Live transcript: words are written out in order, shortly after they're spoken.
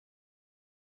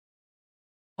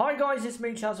Hi guys, it's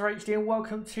me Charles HD and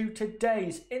welcome to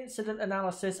today's incident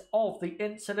analysis of the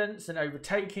incidents and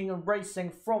overtaking and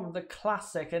racing from the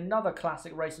classic, another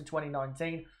classic race in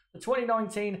 2019, the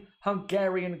 2019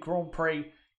 Hungarian Grand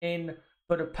Prix in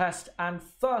Budapest. And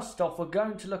first off, we're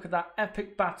going to look at that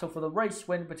epic battle for the race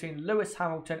win between Lewis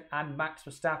Hamilton and Max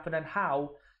Verstappen, and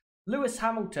how Lewis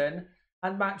Hamilton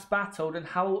and Max battled, and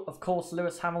how, of course,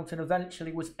 Lewis Hamilton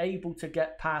eventually was able to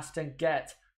get past and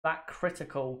get that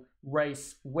critical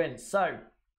race win. So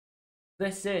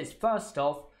this is, first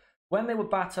off, when they were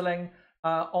battling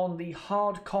on the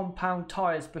hard compound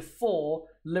tyres before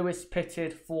Lewis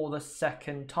pitted for the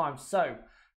second time. So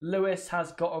Lewis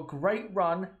has got a great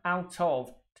run out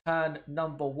of turn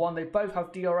number one. They both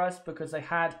have DRS because they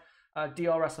had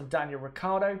DRS on Daniel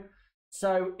Ricciardo.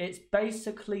 So it's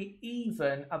basically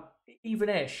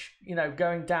even-ish, you know,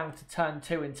 going down to turn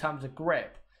two in terms of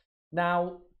grip.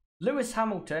 Now, Lewis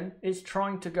Hamilton is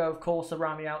trying to go, of course,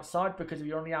 around the outside, because if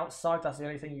you're on the outside, that's the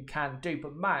only thing you can do.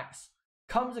 But Max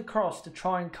comes across to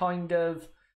try and kind of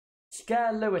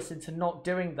scare Lewis into not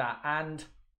doing that. And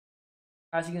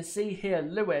as you can see here,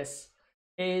 Lewis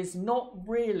is not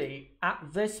really at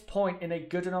this point in a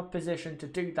good enough position to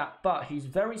do that. But he's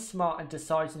very smart and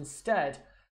decides instead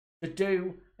to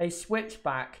do a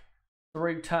switchback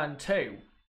through turn two.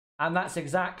 And that's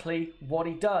exactly what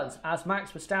he does. As Max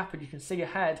Verstappen, you can see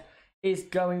ahead, is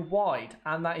going wide.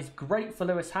 And that is great for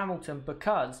Lewis Hamilton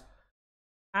because,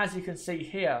 as you can see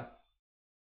here,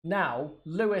 now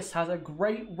Lewis has a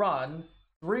great run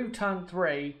through turn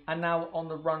three and now on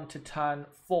the run to turn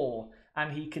four.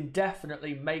 And he can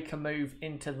definitely make a move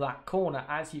into that corner,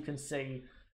 as you can see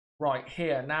right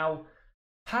here. Now,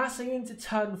 passing into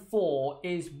turn four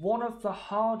is one of the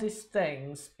hardest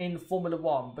things in Formula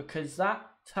One, because that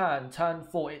turn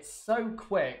four, it's so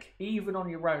quick. Even on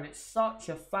your own, it's such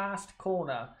a fast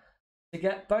corner. To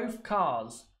get both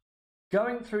cars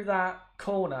going through that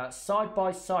corner side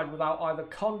by side without either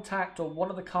contact or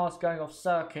one of the cars going off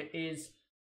circuit is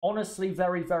honestly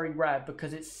very, very rare,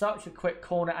 because it's such a quick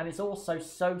corner and it's also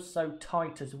so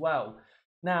tight as well.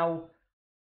 Now,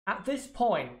 at this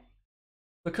point,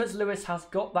 because Lewis has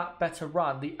got that better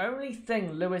run, the only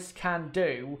thing Lewis can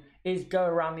do is go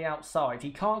around the outside.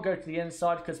 He can't go to the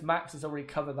inside because Max has already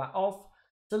covered that off.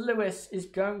 So Lewis is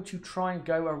going to try and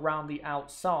go around the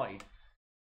outside.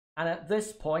 And at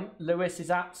this point, Lewis is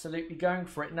absolutely going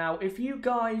for it. Now, if you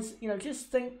guys,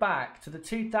 just think back to the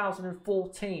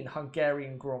 2014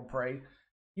 Hungarian Grand Prix,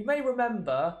 you may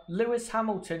remember Lewis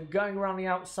Hamilton going around the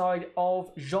outside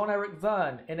of Jean-Eric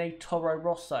Vergne in a Toro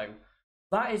Rosso.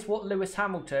 That is what Lewis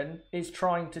Hamilton is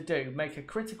trying to do. Make a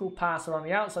critical pass around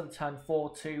the outside of turn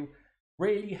four to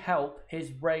really help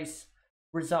his race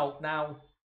result. Now,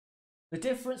 the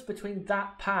difference between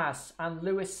that pass and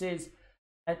Lewis's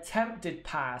attempted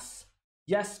pass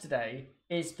yesterday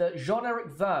is that Jean-Eric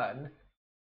Vergne,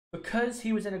 because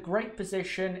he was in a great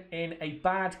position in a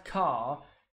bad car,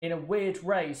 in a weird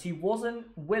race, he wasn't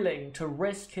willing to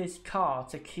risk his car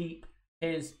to keep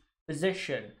his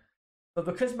position. But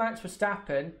because Max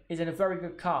Verstappen is in a very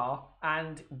good car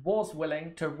and was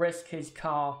willing to risk his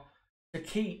car to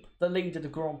keep the lead of the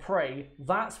Grand Prix,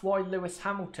 that's why Lewis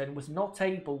Hamilton was not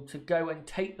able to go and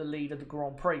take the lead of the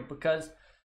Grand Prix. Because,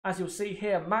 as you'll see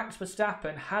here, Max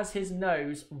Verstappen has his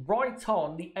nose right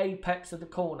on the apex of the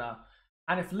corner.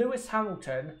 And if Lewis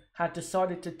Hamilton had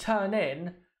decided to turn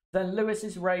in, then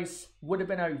Lewis's race would have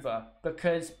been over,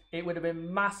 because it would have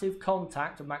been massive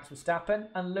contact with Max Verstappen,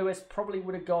 and Lewis probably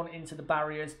would have gone into the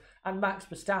barriers, and Max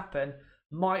Verstappen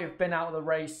might have been out of the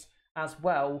race as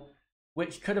well,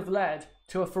 which could have led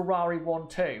to a Ferrari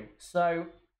 1-2. So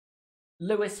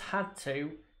Lewis had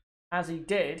to, as he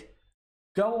did,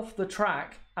 go off the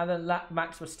track and then let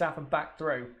Max Verstappen back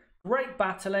through. Great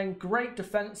battling, great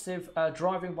defensive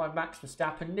driving by Max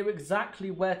Verstappen, knew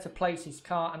exactly where to place his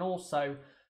car, and also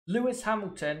Lewis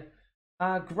Hamilton,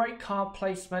 great car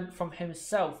placement from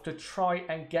himself to try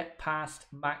and get past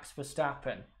Max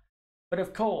Verstappen. But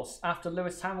of course, after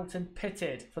Lewis Hamilton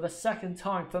pitted for the second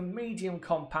time for medium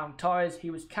compound tyres,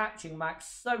 he was catching Max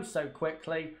so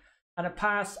quickly. And a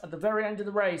pass at the very end of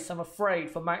the race, I'm afraid,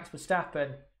 for Max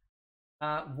Verstappen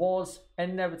was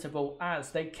inevitable.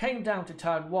 As they came down to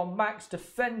turn one, Max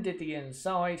defended the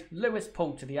inside, Lewis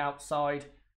pulled to the outside.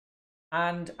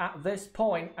 And at this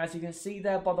point, as you can see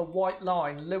there by the white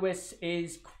line, Lewis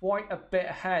is quite a bit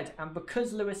ahead. And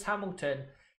because Lewis Hamilton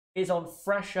is on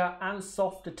fresher and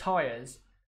softer tyres,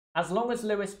 as long as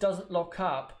Lewis doesn't lock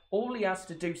up, all he has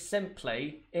to do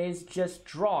simply is just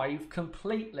drive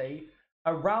completely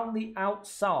around the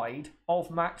outside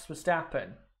of Max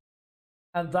Verstappen.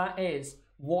 And that is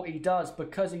what he does,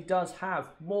 because he does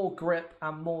have more grip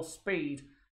and more speed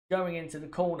going into the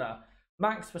corner.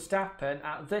 Max Verstappen,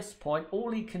 at this point,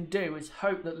 all he can do is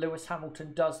hope that Lewis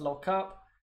Hamilton does lock up.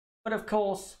 But of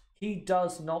course, he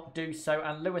does not do so.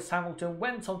 And Lewis Hamilton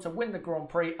went on to win the Grand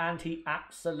Prix, and he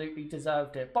absolutely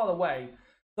deserved it. By the way,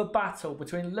 the battle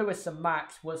between Lewis and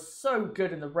Max was so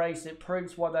good in the race. It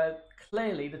proves why they're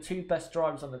clearly the two best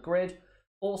drivers on the grid.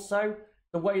 Also,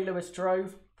 the way Lewis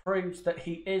drove proves that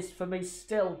he is, for me,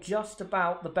 still just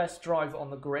about the best driver on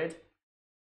the grid.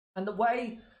 And the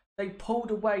way they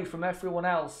pulled away from everyone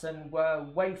else and were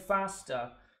way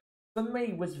faster, for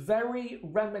me, was very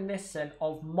reminiscent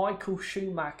of Michael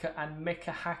Schumacher and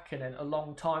Mika Hakkinen a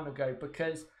long time ago.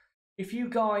 Because if you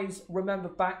guys remember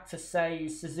back to, say,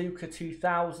 Suzuka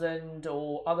 2000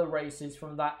 or other races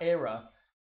from that era,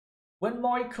 when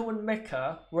Michael and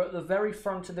Mika were at the very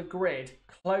front of the grid,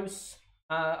 close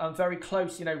and very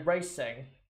close, racing,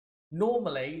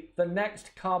 normally the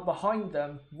next car behind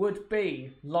them would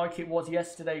be, like it was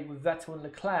yesterday with Vettel and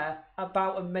Leclerc,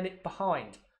 about a minute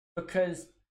behind, because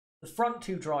the front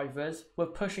two drivers were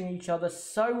pushing each other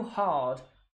so hard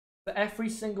for every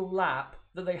single lap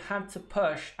that they had to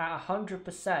push at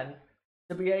 100%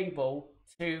 to be able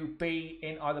to be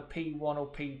in either P1 or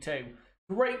P2.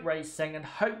 Great racing, and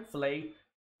hopefully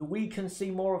we can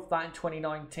see more of that in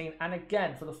 2019. And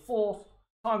again, for the fourth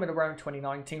time in a row in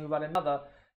 2019, we've had another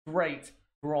great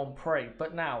Grand Prix.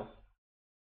 But now,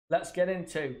 let's get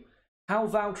into how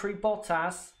Valtteri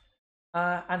Bottas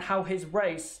and how his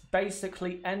race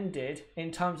basically ended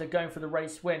in terms of going for the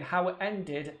race win. How it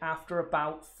ended after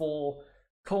about 4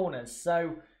 corners.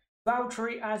 So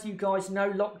Valtteri, as you guys know,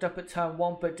 locked up at turn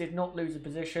 1 but did not lose a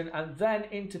position, and then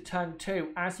into turn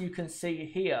 2, as you can see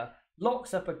here,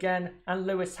 locks up again, and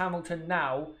Lewis Hamilton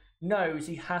now knows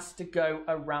he has to go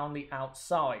around the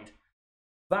outside.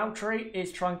 Valtteri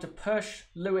is trying to push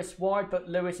Lewis wide, but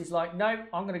Lewis is like, no,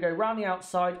 I'm going to go around the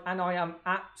outside, and I am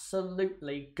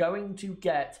absolutely going to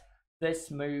get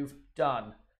this move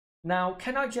done. Now,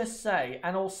 can I just say,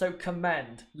 and also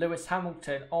commend Lewis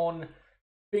Hamilton on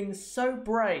being so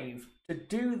brave to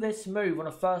do this move on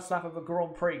a first lap of a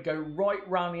Grand Prix, go right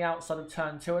round the outside of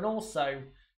turn 2, and also,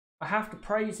 I have to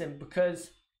praise him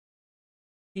because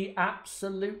he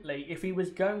absolutely, if he was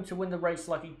going to win the race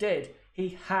like he did,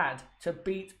 he had to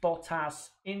beat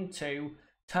Bottas into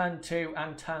turn 2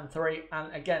 and turn 3,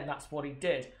 and again, that's what he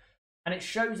did. And it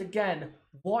shows again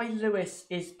why Lewis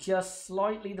is just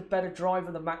slightly the better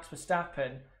driver than Max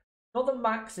Verstappen. Not that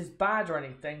Max is bad or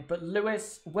anything, but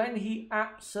Lewis, when he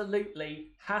absolutely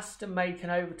has to make an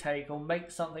overtake or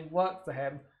make something work for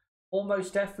him,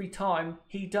 almost every time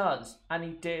he does, and he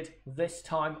did this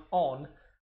time on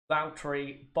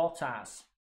Valtteri Bottas.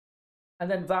 And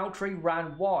then Valtteri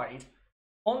ran wide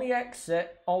on the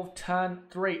exit of turn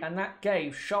 3, and that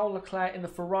gave Charles Leclerc in the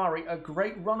Ferrari a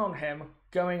great run on him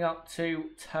going up to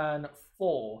turn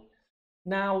 4.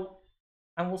 Now,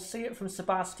 and we'll see it from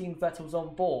Sebastian Vettel's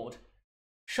on board,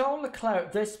 Charles Leclerc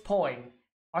at this point,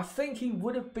 I think he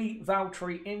would have beat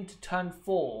Valtteri into turn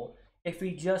 4 if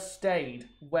he just stayed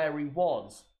where he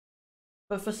was.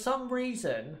 But for some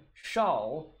reason,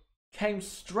 Charles came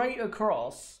straight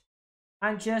across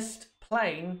and just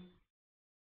plain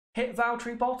hit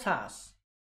Valtteri Bottas.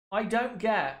 I don't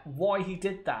get why he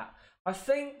did that. I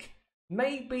think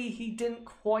maybe he didn't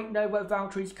quite know where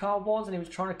Valtteri's car was and he was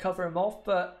trying to cover him off,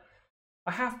 but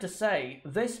I have to say,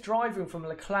 this driving from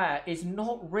Leclerc is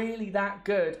not really that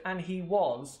good, and he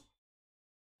was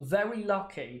very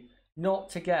lucky not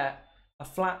to get a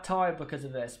flat tyre because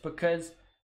of this, because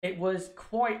it was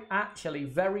quite actually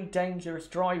very dangerous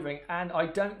driving, and I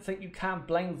don't think you can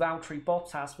blame Valtteri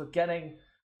Bottas for getting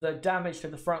the damage to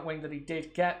the front wing that he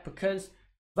did get, because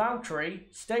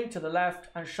Valtteri stayed to the left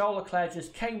and Charles Leclerc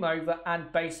just came over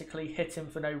and basically hit him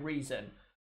for no reason.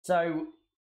 So,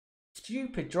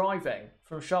 stupid driving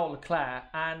from Charles Leclerc,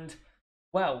 and,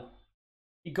 well,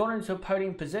 he got into a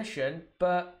podium position,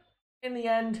 but in the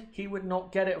end, he would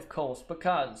not get it, of course,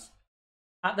 because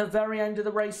at the very end of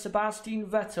the race, Sebastian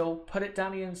Vettel put it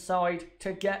down the inside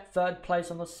to get third place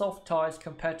on the soft tyres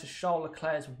compared to Charles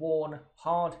Leclerc's worn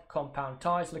hard compound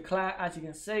tyres. Leclerc, as you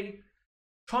can see,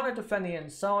 trying to defend the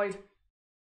inside,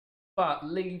 but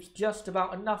leaves just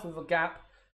about enough of a gap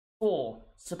for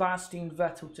Sebastian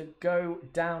Vettel to go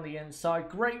down the inside.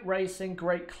 Great racing,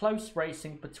 great close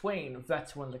racing between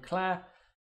Vettel and Leclerc.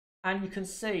 And you can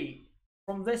see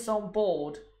from this on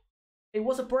board, it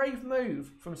was a brave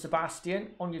move from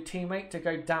Sebastian on your teammate to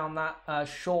go down that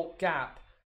short gap.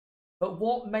 But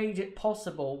what made it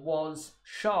possible was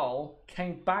Charles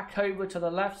came back over to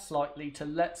the left slightly to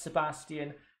let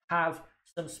Sebastian have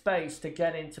some space to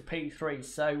get into P3.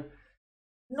 So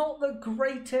Not the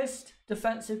greatest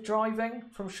defensive driving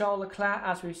from Charles Leclerc,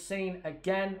 as we've seen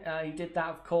again. He did that,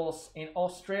 of course, in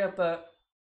Austria, but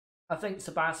I think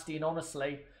Sebastian,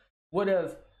 honestly, would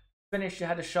have finished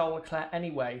ahead of Charles Leclerc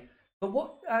anyway. But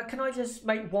what can I just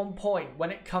make one point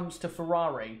when it comes to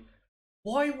Ferrari?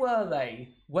 Why were they,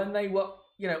 when they were,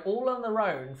 all on their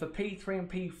own for P3 and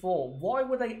P4, why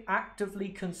were they actively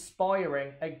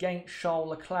conspiring against Charles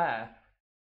Leclerc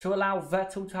to allow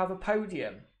Vettel to have a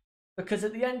podium? Because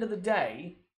at the end of the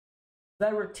day,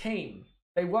 they're a team.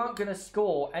 They weren't going to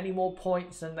score any more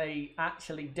points than they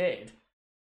actually did.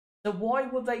 So why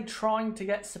were they trying to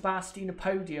get Sebastian a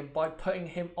podium by putting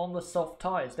him on the soft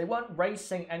tyres? They weren't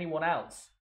racing anyone else.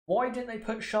 Why didn't they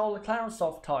put Charles Leclerc on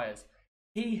soft tyres?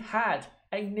 He had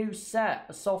a new set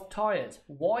of soft tyres.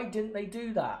 Why didn't they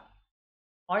do that?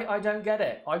 I don't get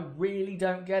it. I really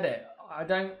don't get it. I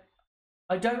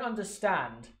don't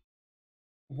understand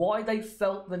why they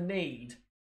felt the need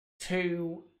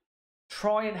to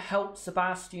try and help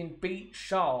Sebastian beat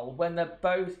Charles when they're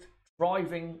both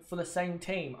driving for the same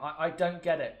team. I don't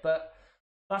get it, but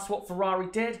that's what Ferrari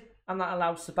did, and that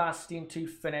allowed Sebastian to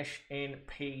finish in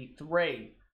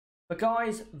P3. But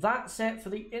guys, that's it for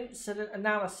the incident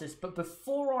analysis. But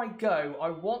before I go, I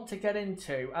want to get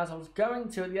into, as I was going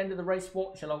to at the end of the race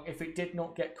watch along, if it did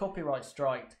not get copyright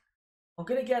striked, I'm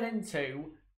going to get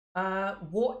into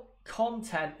what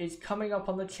content is coming up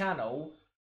on the channel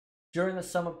during the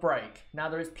summer break. Now,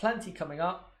 there is plenty coming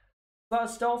up.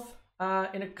 First off,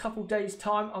 in a couple days'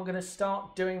 time, I'm going to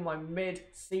start doing my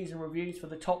mid-season reviews for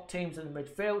the top teams in the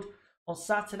midfield. On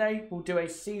Saturday, we'll do a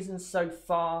season so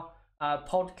far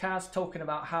podcast talking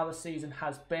about how the season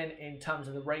has been in terms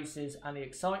of the races and the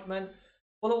excitement.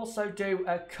 We'll also do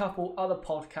a couple other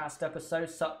podcast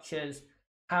episodes, such as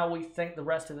how we think the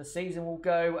rest of the season will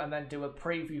go, and then do a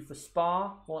preview for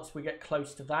Spa once we get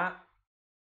close to that.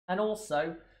 And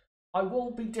also, I will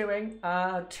be doing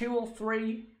 2 or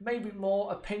 3, maybe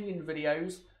more, opinion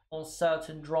videos on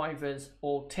certain drivers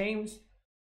or teams.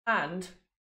 And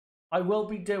I will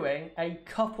be doing a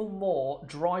couple more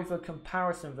driver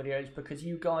comparison videos, because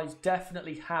you guys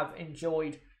definitely have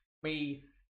enjoyed me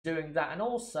doing that. And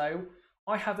also,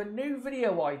 I have a new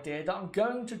video idea that I'm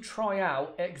going to try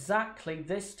out exactly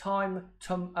this time,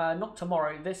 not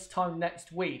tomorrow, this time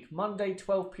next week, Monday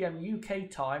 12 PM UK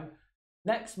time,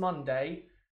 next Monday,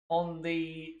 on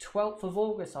the 12th of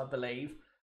August, I believe.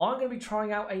 I'm going to be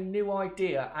trying out a new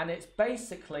idea, and it's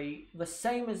basically the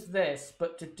same as this,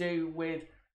 but to do with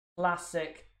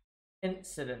classic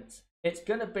incidents. It's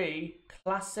going to be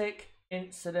classic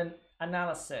incident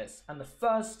analysis, and the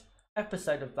first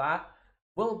episode of that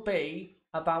will be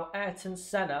about Ayrton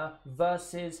Senna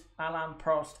versus Alain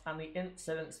Prost and the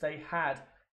incidents they had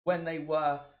when they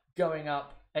were going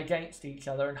up against each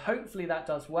other, and hopefully that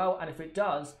does well. And if it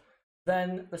does,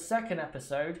 then the second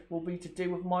episode will be to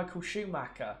do with Michael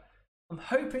Schumacher. I'm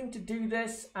hoping to do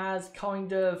this as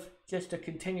kind of just a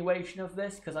continuation of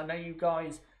this, because I know you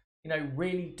guys,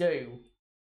 really do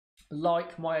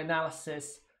like my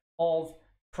analysis of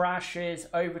crashes,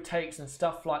 overtakes and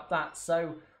stuff like that.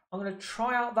 So I'm going to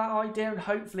try out that idea, and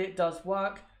hopefully it does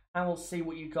work, and we'll see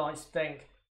what you guys think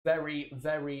very,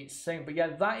 very soon. But yeah,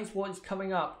 that is what is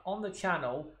coming up on the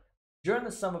channel during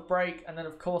the summer break. And then,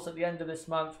 of course, at the end of this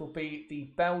month will be the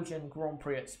Belgian Grand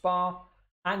Prix at Spa.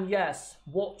 And yes,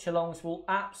 watch-alongs will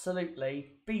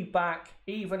absolutely be back.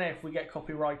 Even if we get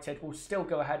copyrighted, we'll still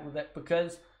go ahead with it,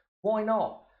 because why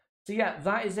not? So yeah,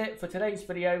 that is it for today's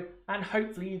video, and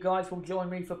hopefully you guys will join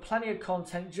me for plenty of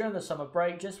content during the summer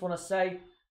break. Just want to say,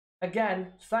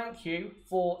 again, thank you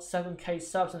for 7k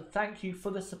subs, and thank you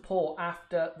for the support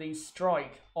after the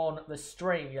strike on the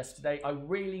stream yesterday. I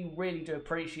really, really do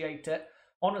appreciate it.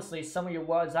 Honestly, some of your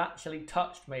words actually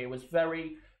touched me. It was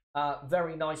very,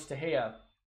 very nice to hear.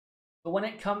 But when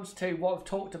it comes to what I've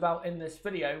talked about in this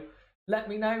video, let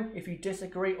me know if you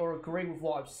disagree or agree with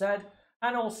what I've said.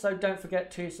 And also, don't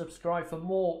forget to subscribe for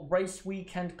more race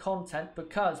weekend content,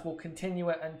 because we'll continue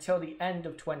it until the end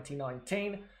of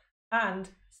 2019. And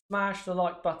smash the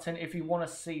like button if you want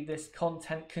to see this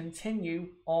content continue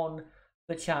on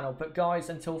the channel. But guys,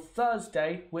 until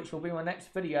Thursday, which will be my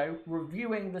next video,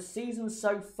 reviewing the season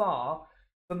so far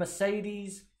for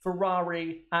Mercedes,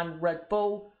 Ferrari and Red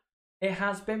Bull, it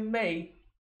has been me,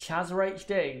 Chazza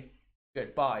HD.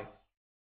 Goodbye.